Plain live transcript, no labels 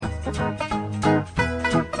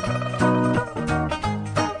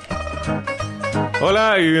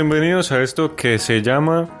Hola y bienvenidos a esto que se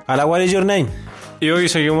llama Hola, what is your name? Y hoy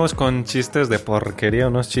seguimos con chistes de porquería,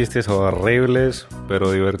 unos chistes horribles,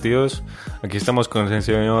 pero divertidos. Aquí estamos con el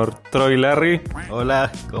señor Troy Larry.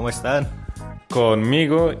 Hola, ¿cómo están?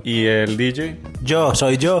 Conmigo y el DJ.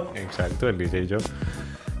 Soy yo. Exacto, el DJ yo.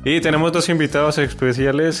 Y tenemos dos invitados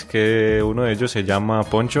especiales, que uno de ellos se llama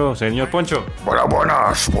Poncho. Señor Poncho.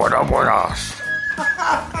 Buenas.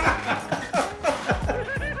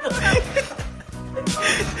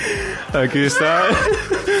 Aquí está.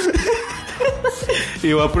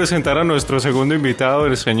 Y va a presentar a nuestro segundo invitado,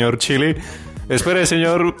 el señor Chili. Espere,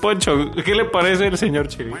 señor Poncho, ¿qué le parece el señor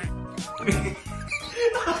Chili?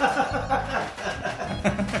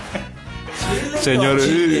 Señor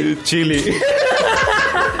Chili. Chile.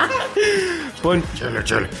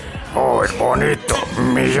 Oh, es bonito,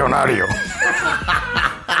 millonario.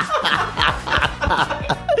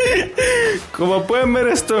 Como pueden ver,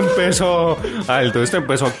 esto empezó alto, esto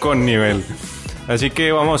empezó con nivel. Así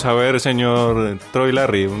que vamos a ver, señor Troy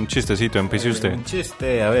Larry, un chistecito, empiece usted. Un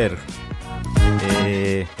chiste, a ver.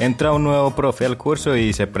 Entra un nuevo profe al curso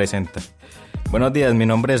y se presenta. Buenos días, mi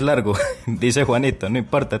nombre es Largo. Dice Juanito, no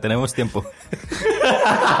importa, tenemos tiempo.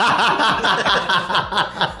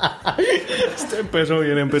 Este empezó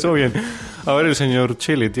bien. A ver, el señor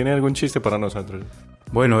Chili, ¿tiene algún chiste para nosotros?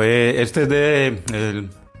 Bueno, este es de...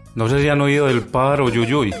 no sé si han oído del pájaro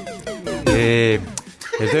Yuyuy.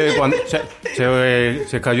 Cuando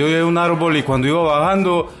se cayó de un árbol y cuando iba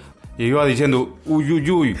bajando, iba diciendo,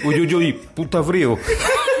 uyuyuy, puta frío.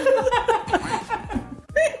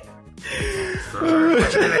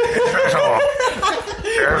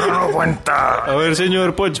 Eso no cuenta. A ver,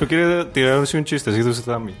 señor Poncho, ¿quiere tirarse un chistecito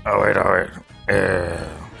usted también? A ver.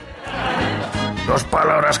 Dos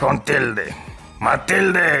palabras con tilde.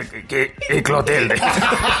 Matilde y Clotilde.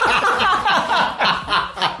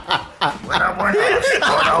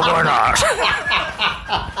 Buenas.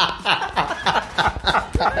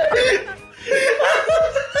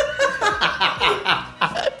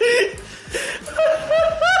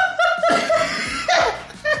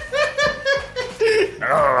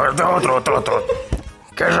 Otro.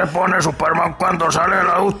 ¿Qué se pone Superman cuando sale de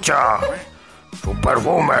la ducha? Su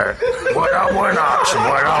perfume. Buenas.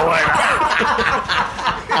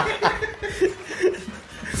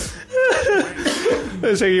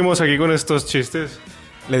 Seguimos aquí con estos chistes.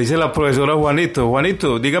 Le dice la profesora a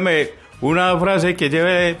Juanito, dígame una frase que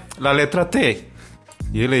lleve la letra T.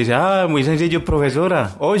 Y él le dice, muy sencillo,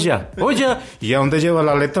 profesora, olla. ¿Y a dónde lleva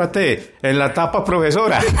la letra T? En la tapa,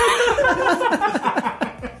 profesora.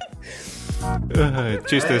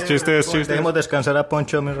 Chistes. Dejemos descansar a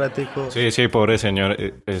Poncho un ratico. Sí, pobre señor.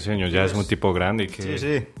 El señor ya es un tipo grande.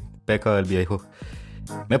 Sí, pecado del viejo.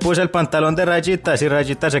 Me puse el pantalón de rayitas y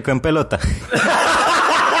rayitas se quedó en pelota.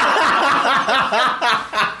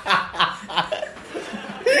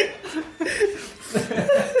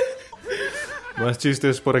 Más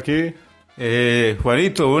chistes por aquí.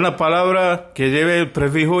 Juanito, una palabra que lleve el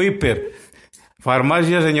prefijo hiper.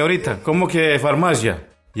 Farmacia, señorita. ¿Cómo que farmacia?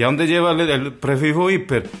 ¿Y a dónde lleva el prefijo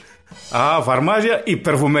hiper? Farmacia y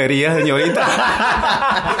perfumería, señorita.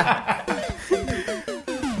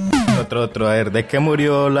 Otro, a ver, ¿de qué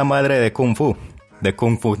murió la madre de Kung Fu? De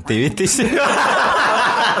conjuntivitis.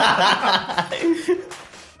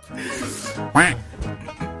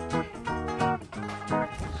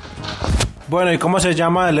 Bueno, ¿y cómo se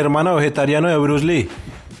llama el hermano vegetariano de Bruce Lee?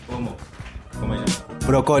 ¿Cómo se llama?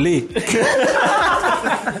 Brócoli.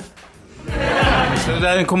 ¿Ustedes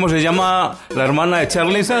saben cómo se llama la hermana de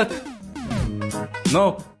Charlie Sack?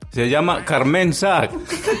 No, se llama Carmen Sack.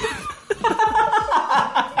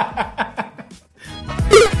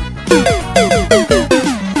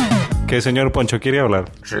 ¿Qué, señor Poncho, quiere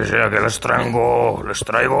hablar? Sí, aquí les traigo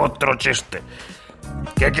otro chiste.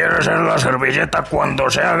 ¿Qué quiere ser la servilleta cuando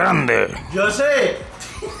sea grande? Yo sé.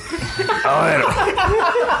 A ver.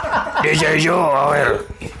 DJ yo, a ver.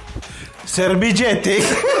 Servillete.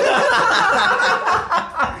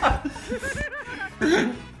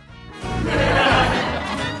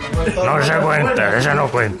 No se cuenta, ese no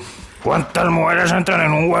cuenta. ¿Cuántas mujeres entran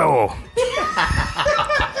en un huevo?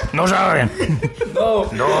 ¿No saben? No.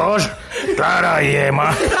 2, Clara y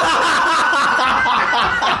Emma.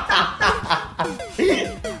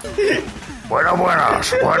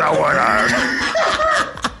 Buenas.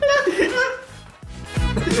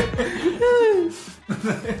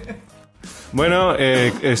 Bueno,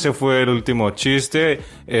 este fue el último chiste.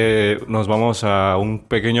 Nos vamos a un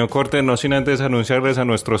pequeño corte, no sin antes anunciarles a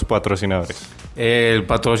nuestros patrocinadores. El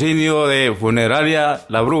patrocinio de Funeraria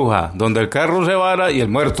La Bruja, donde el carro se vara y el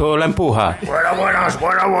muerto la empuja. Buenas.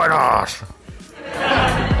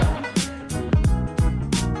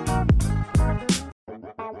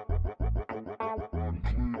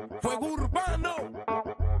 Fuego urbano,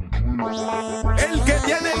 el que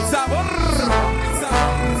tiene el sabor.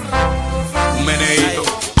 Un meneíto,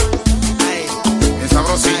 es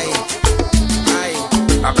sabrosito,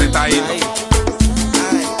 apretadito,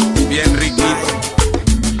 bien riquito.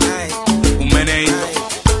 Un meneíto,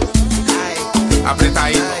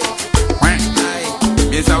 apretadito,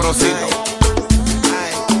 bien sabrosito,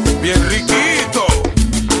 bien riquito.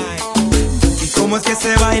 ¿Y cómo es que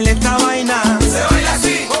se baila esta vaina? Se baila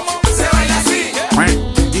así, se baila así.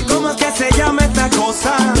 ¿Y cómo es que se llama esta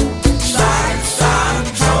cosa? Salsa,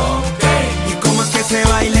 choque. ¿Y cómo es que se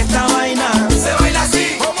baila esta vaina? Se baila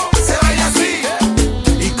así, se baila así.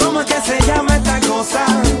 ¿Y cómo es que se llama esta cosa?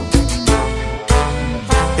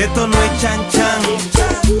 Esto no es chan chan,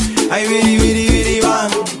 ay biri biri biri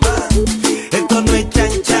bam. Esto no es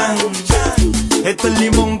chan chan, esto es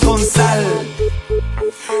limón con sal.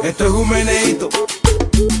 Esto es un meneíto,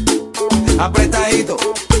 apretadito,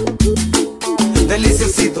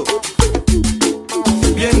 deliciosito,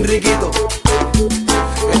 bien riquito.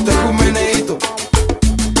 Esto es un meneíto,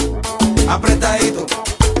 apretadito,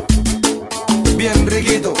 bien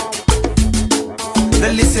riquito,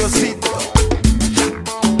 deliciosito.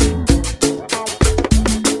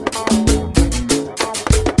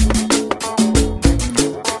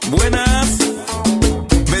 Buenas,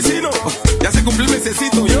 vecino, ya se cumplió el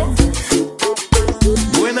mesecito, yo.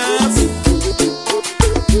 Buenas,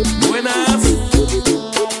 buenas,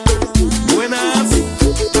 buenas.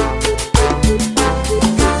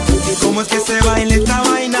 ¿Y cómo es que se baila esta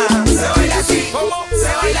vaina? Se baila así,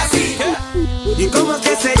 se baila así. ¿Y cómo es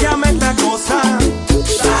que se llama esta cosa?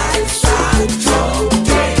 Salsa,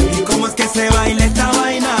 choque. ¿Y cómo es que se baila esta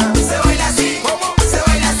vaina? Se baila así, se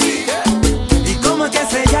baila así. ¿Y cómo es que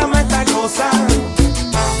se llama esta cosa?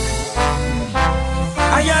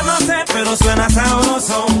 Ay, ya no sé, pero suena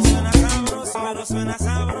sabroso.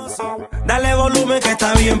 Dale volumen que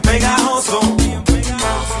está bien pegajoso.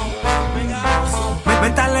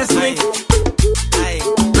 Métale swing,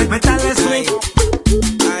 métale swing,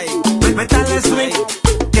 métale swing,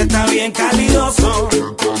 que está bien calidoso.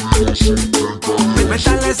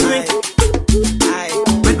 Métale swing,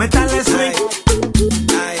 métale swing,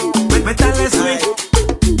 métale swing,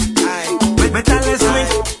 métale swing.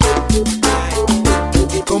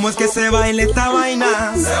 ¿Y cómo es que se baila esta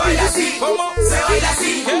vaina? Se baila así, se baila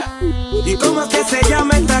así. ¿Y cómo es que se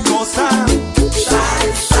llama esta cosa?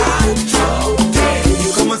 Salsa, choque.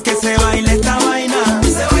 ¿Y cómo es que se baila esta vaina?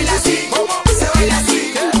 Se baila así, se baila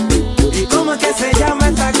así. ¿Y cómo es que se llama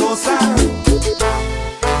esta cosa?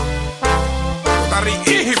 Está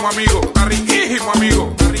riquísimo, amigo. Está riquísimo,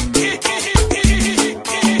 amigo.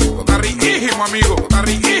 Está riquísimo, amigo. Está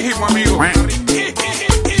riquísimo, amigo.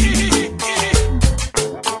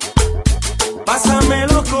 Pásame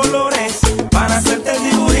los colores para hacerte el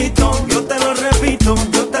dibujito. Yo te lo repito,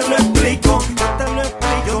 yo te lo explico. Yo te lo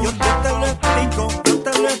explico, yo te lo explico.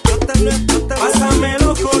 Pásame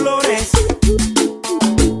los colores.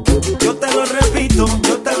 Yo te lo repito,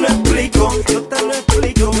 yo te lo explico. Yo te lo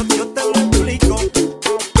explico, yo te lo explico.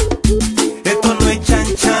 Esto no es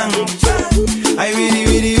chan chan, ay biri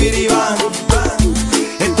biri biri bam.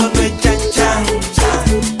 Esto no es chan chan.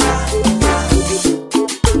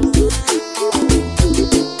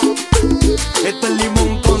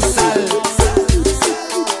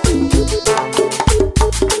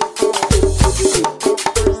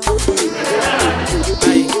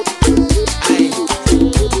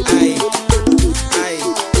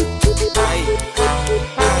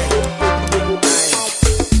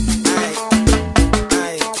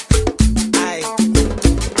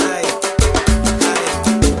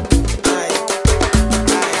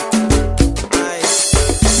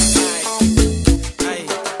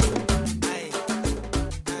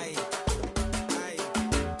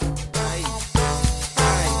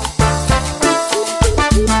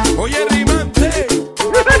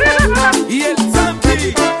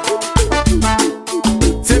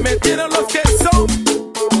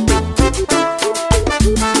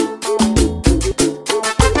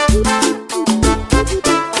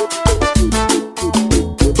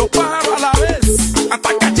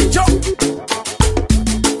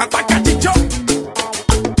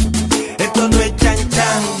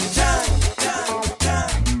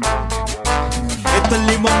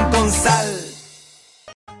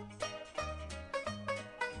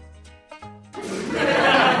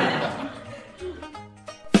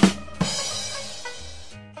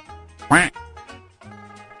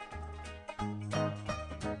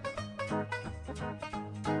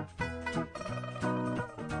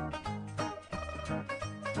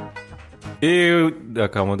 Y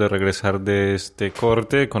acabamos de regresar de este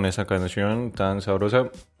corte con esa canción tan sabrosa.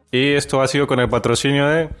 Y esto ha sido con el patrocinio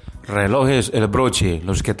de... Relojes El Broche,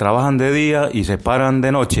 los que trabajan de día y se paran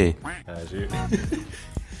de noche. Así.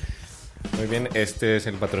 Muy bien, este es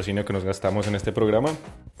el patrocinio que nos gastamos en este programa.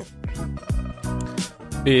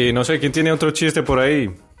 Y no sé, ¿quién tiene otro chiste por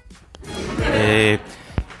ahí?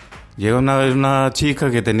 Llega una vez una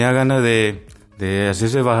chica que tenía ganas de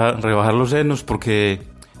hacerse rebajar los senos porque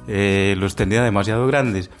los tenía demasiado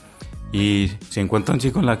grandes. Y se encuentra un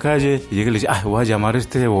chico en la calle y llega y le dice, voy a llamar a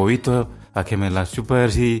este bobito a que me las chupe a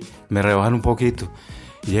ver si me rebajan un poquito.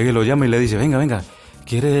 Y llega y lo llama y le dice, venga,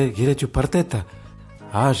 ¿quiere chupar teta?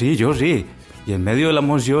 Sí, yo sí. Y en medio de la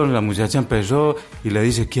emoción la muchacha empezó y le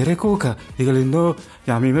dice, ¿quiere coca? Dígale, no,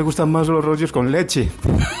 a mí me gustan más los rollos con leche.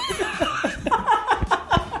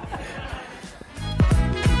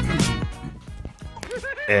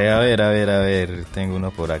 A ver, tengo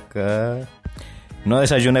uno por acá. No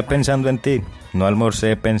desayuné pensando en ti, no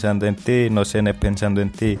almorcé pensando en ti, no cené pensando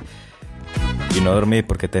en ti y no dormí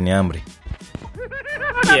porque tenía hambre.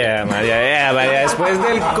 María, después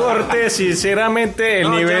del corte, sinceramente,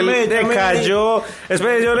 el nivel decayó.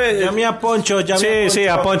 Espera, yo le... Llamé a Poncho, Sí,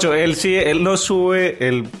 a Poncho. Él no sube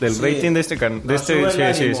el rating de este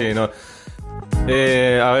sí, no.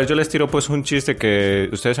 A ver, yo les tiro pues un chiste que...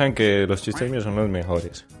 Ustedes saben que los chistes míos son los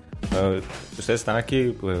mejores. Ustedes están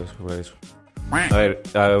aquí, pues eso. A ver,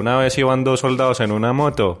 una vez iban 2 soldados en una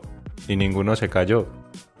moto y ninguno se cayó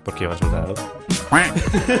porque iba soldado.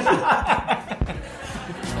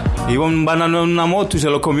 Iba un banano en una moto y se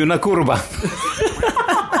lo comió una curva.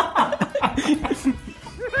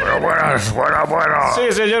 Buenas.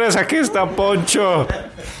 Sí, señores, aquí está Poncho.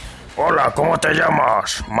 Hola, ¿cómo te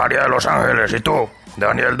llamas? María de Los Ángeles. ¿Y tú?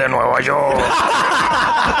 Daniel de Nueva York.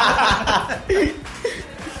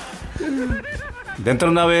 Entra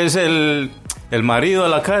una vez el marido a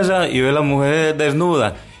la casa y ve a la mujer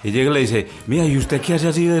desnuda. Y llega y le dice, mira, ¿y usted qué hace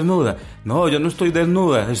así desnuda? No, yo no estoy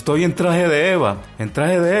desnuda, estoy en traje de Eva.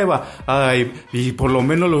 Ay, y por lo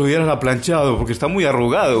menos lo hubieras planchado porque está muy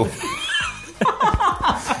arrugado.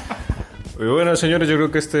 Y bueno, señores, yo creo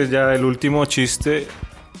que este es ya el último chiste.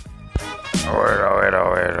 A ver.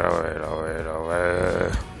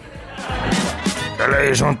 ¿Qué le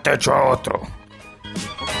hizo un techo a otro?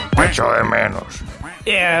 Techo de menos.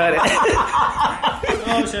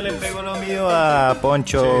 No, se le pegó lo mío a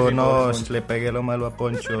Poncho, le pegué lo malo a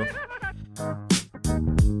Poncho.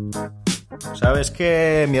 ¿Sabes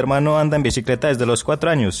que mi hermano anda en bicicleta desde los 4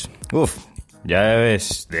 años? Ya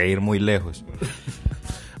debes de ir muy lejos.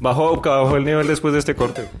 Bajó el nivel después de este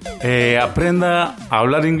corte. Aprenda a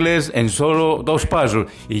hablar inglés en solo 2 pasos.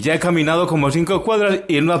 Y ya he caminado como 5 cuadras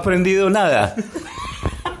y no he aprendido nada.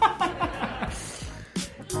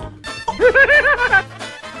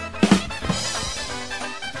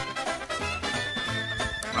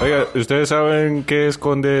 Oiga, ¿ustedes saben qué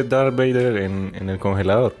esconde Darth Vader en el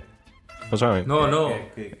congelador? ¿No saben? No.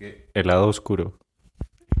 Helado oscuro.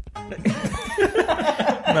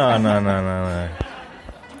 No.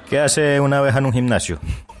 ¿Qué hace una abeja en un gimnasio?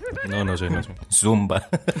 No sé. Zumba.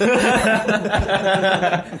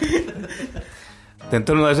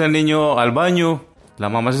 Entonces una vez el niño al baño, la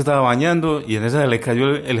mamá se estaba bañando y en esa le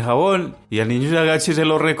cayó el jabón y el niño se agacha y se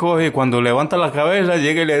lo recoge y cuando levanta la cabeza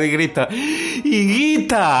llega y le grita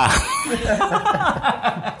 ¡Higuita!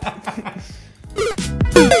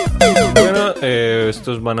 Bueno,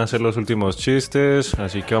 estos van a ser los últimos chistes,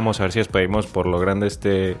 así que vamos a ver si despedimos por lo grande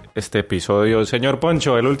este episodio. Señor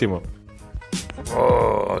Poncho, el último.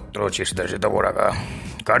 Otro chistecito por acá.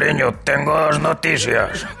 Cariño, tengo 2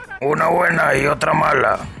 noticias. Una buena y otra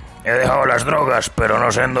mala. He dejado las drogas, pero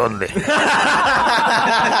no sé en dónde.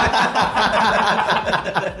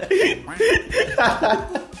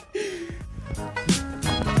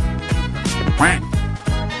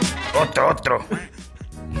 Otro.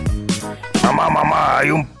 Mamá,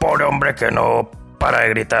 hay un pobre hombre que no para de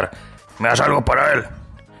gritar. ¿Me das algo para él?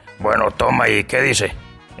 Bueno, toma, ¿y qué dice?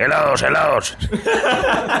 Helados.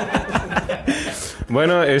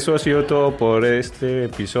 Bueno, eso ha sido todo por este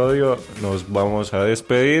episodio. Nos vamos a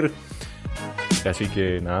despedir. Así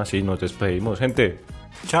que nada, sí, nos despedimos, gente.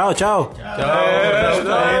 Chao. Chao.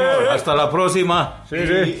 Hasta la próxima. Sí.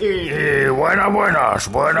 Y buenas.